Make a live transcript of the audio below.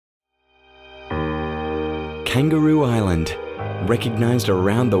Kangaroo Island, recognized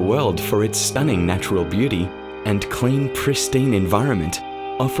around the world for its stunning natural beauty and clean, pristine environment,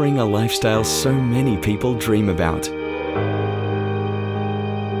 offering a lifestyle so many people dream about.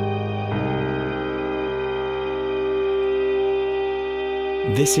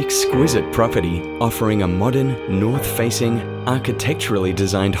 This exquisite property, offering a modern, north-facing, architecturally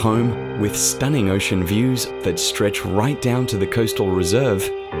designed home with stunning ocean views that stretch right down to the coastal reserve,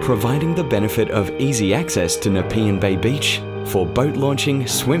 providing the benefit of easy access to Nepean Bay Beach for boat launching,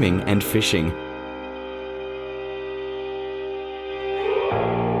 swimming and fishing.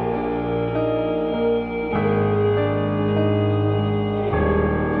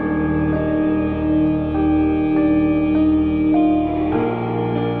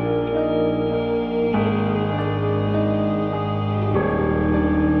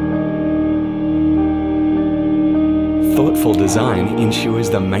 Thoughtful design ensures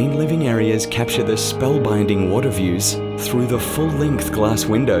the main living areas capture the spellbinding water views through the full-length glass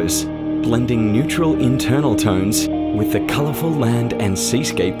windows, blending neutral internal tones with the colourful land and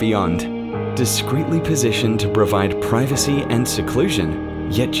seascape beyond. Discreetly positioned to provide privacy and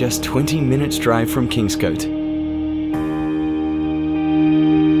seclusion, yet just 20 minutes drive from Kingscote.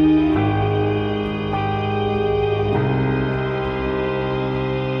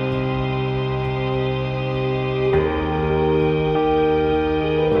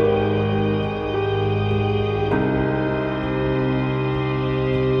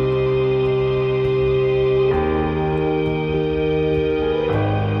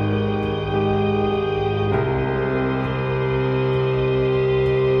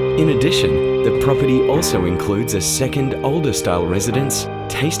 In addition, the property also includes a second older style residence,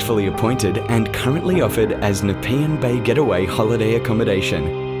 tastefully appointed and currently offered as Nepean Bay Getaway holiday accommodation.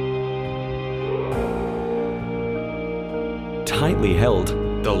 Tightly held,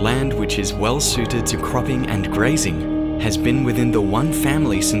 the land, which is well suited to cropping and grazing, has been within the one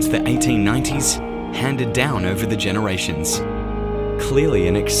family since the 1890s, handed down over the generations. Clearly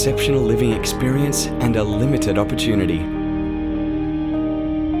an exceptional living experience and a limited opportunity.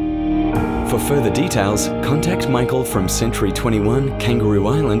 For further details, contact Michael from Century 21 Kangaroo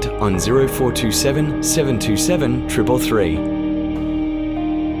Island on 0427 727 333.